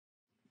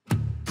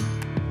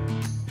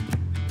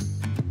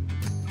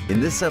In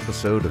this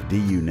episode of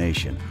DU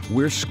Nation,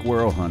 we're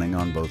squirrel hunting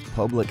on both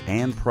public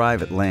and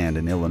private land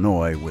in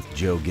Illinois with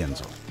Joe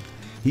Genzel.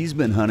 He's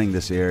been hunting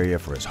this area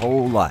for his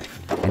whole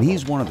life, and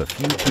he's one of the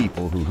few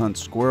people who hunt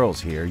squirrels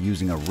here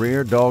using a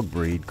rare dog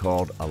breed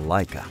called a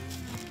Laika.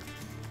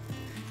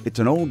 It's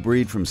an old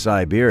breed from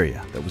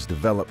Siberia that was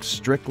developed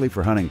strictly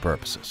for hunting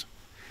purposes.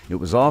 It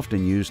was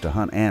often used to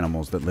hunt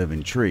animals that live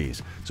in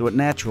trees, so it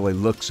naturally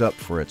looks up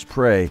for its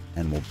prey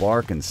and will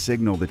bark and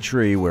signal the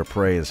tree where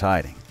prey is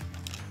hiding.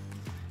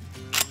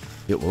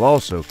 It will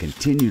also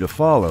continue to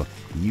follow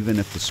even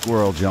if the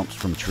squirrel jumps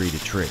from tree to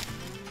tree.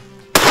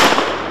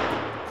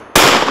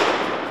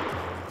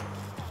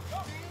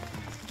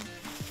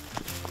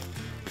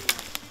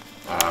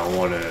 I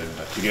wanted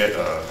to get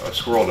a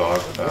squirrel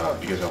dog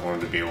because I wanted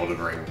to be able to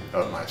bring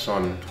up my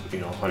son,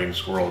 hunting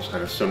squirrels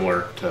kind of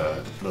similar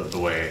to the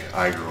way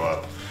I grew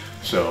up.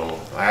 So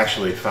I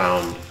actually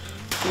found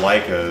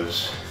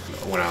Laikas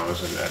when I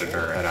was an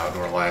editor at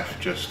Outdoor Life,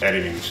 just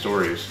editing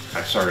stories.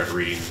 I started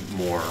reading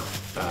more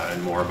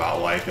and more about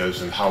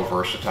Laikas and how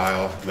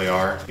versatile they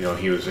are.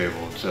 He was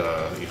able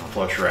to,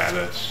 flush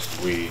rabbits.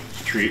 We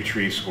treat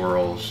tree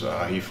squirrels.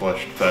 He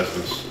flushed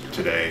pheasants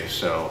today.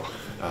 So,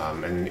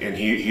 and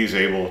he's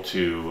able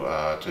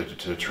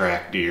to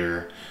track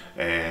deer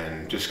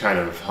and just kind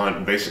of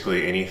hunt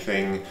basically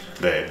anything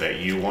that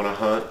you want to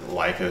hunt.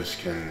 Laikas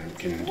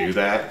can do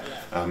that,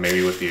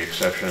 maybe with the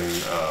exception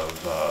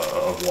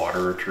of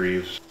water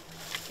retrieves.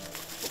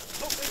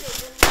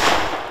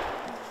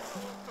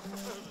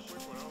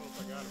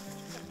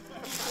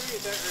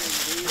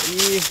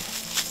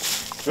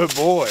 Good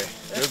boy,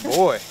 good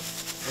boy.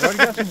 You already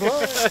got some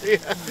blood. Yeah.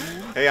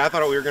 Hey, I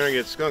thought we were gonna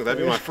get skunked.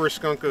 That'd be my first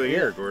skunk of the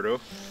year, Gordo.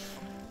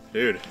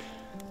 Dude.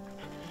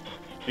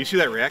 You see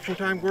that reaction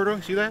time, Gordo?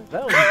 See that?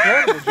 That was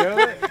incredible, Joe.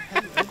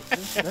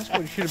 That's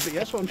what you should have been.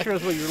 That's what I'm sure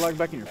that's what you were like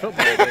back in your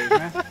football days,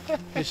 man.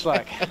 It's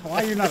like,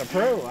 why you're not a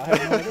pro? I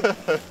have no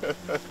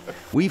idea.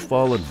 We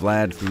followed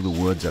Vlad through the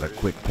woods at a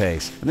quick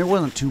pace, and there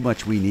wasn't too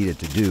much we needed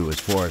to do as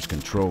far as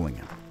controlling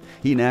him.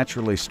 He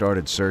naturally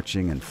started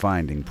searching and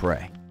finding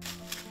prey.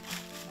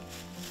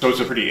 So it's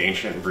a pretty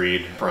ancient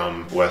breed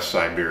from West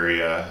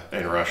Siberia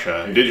in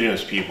Russia.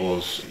 Indigenous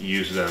peoples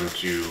use them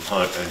to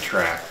hunt and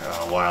track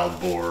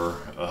wild boar,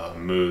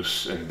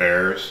 moose, and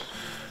bears.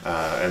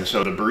 And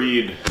so the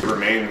breed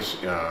remains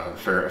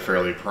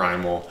fairly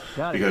primal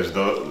because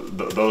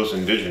those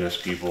indigenous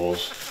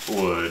peoples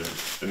would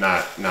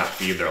not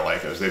feed their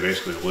Laikas. They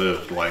basically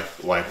lived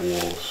like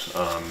wolves.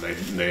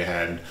 They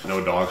had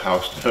no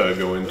doghouse to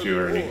go into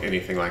or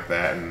anything like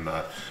that, and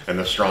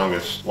the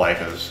strongest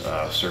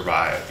Laikas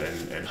survived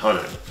and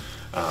hunted.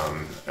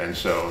 And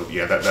so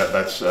yeah,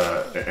 that's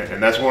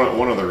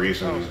one of the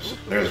reasons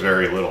there's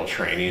very little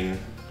training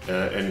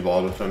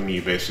involved with them.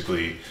 You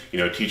basically,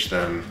 teach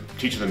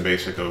them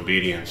basic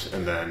obedience,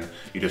 and then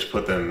you just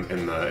put them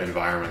in the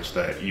environments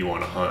that you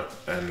want to hunt,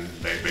 and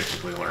they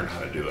basically learn how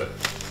to do it.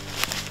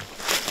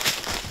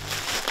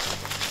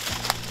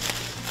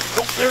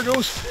 Oh, there it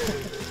goes.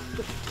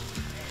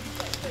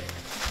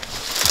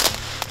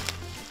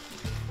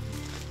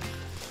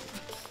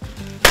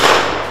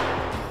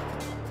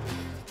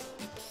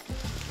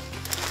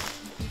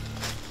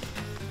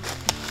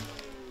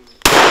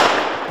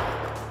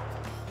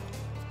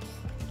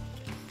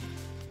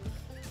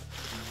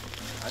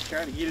 I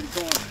tried to get him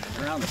going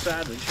around the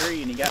side of the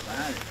tree, and he got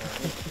behind it.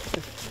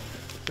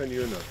 Send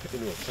you into a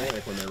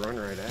panic when they run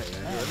right at you.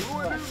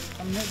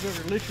 I'm not going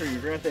to literally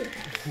right there.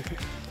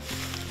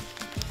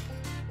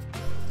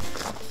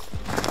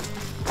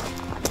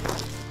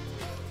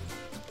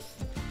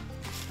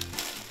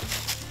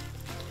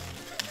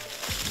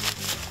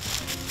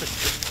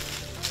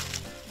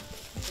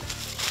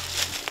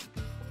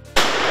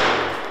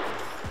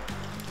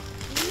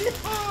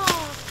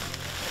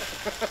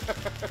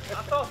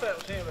 I thought that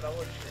was him, but I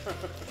wasn't sure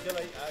until I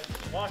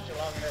watched it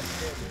long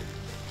enough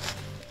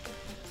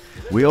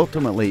to. We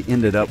ultimately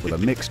ended up with a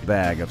mixed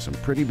bag of some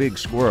pretty big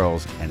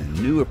squirrels and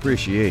a new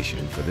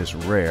appreciation for this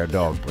rare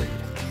dog breed.